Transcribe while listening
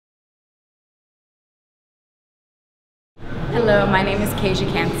Hello, my name is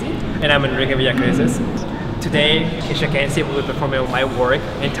Kashia Kancey. And I'm Enrique Villacreses. Today, Kashia Kancey will be performing my work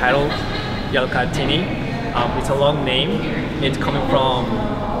entitled Yełkaanenh T'eede. It's a long name. It's coming from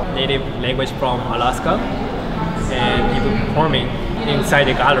native language from Alaska, and he will be performing inside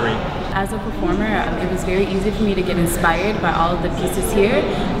the gallery. As a performer, it was very easy for me to get inspired by all of the pieces here,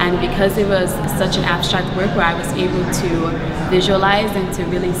 and because it was such an abstract work where I was able to visualize and to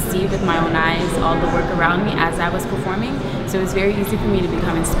really see with my own eyes all the work around me as I was performing, so it was very easy for me to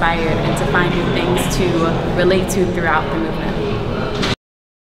become inspired and to find new things to relate to throughout the movement.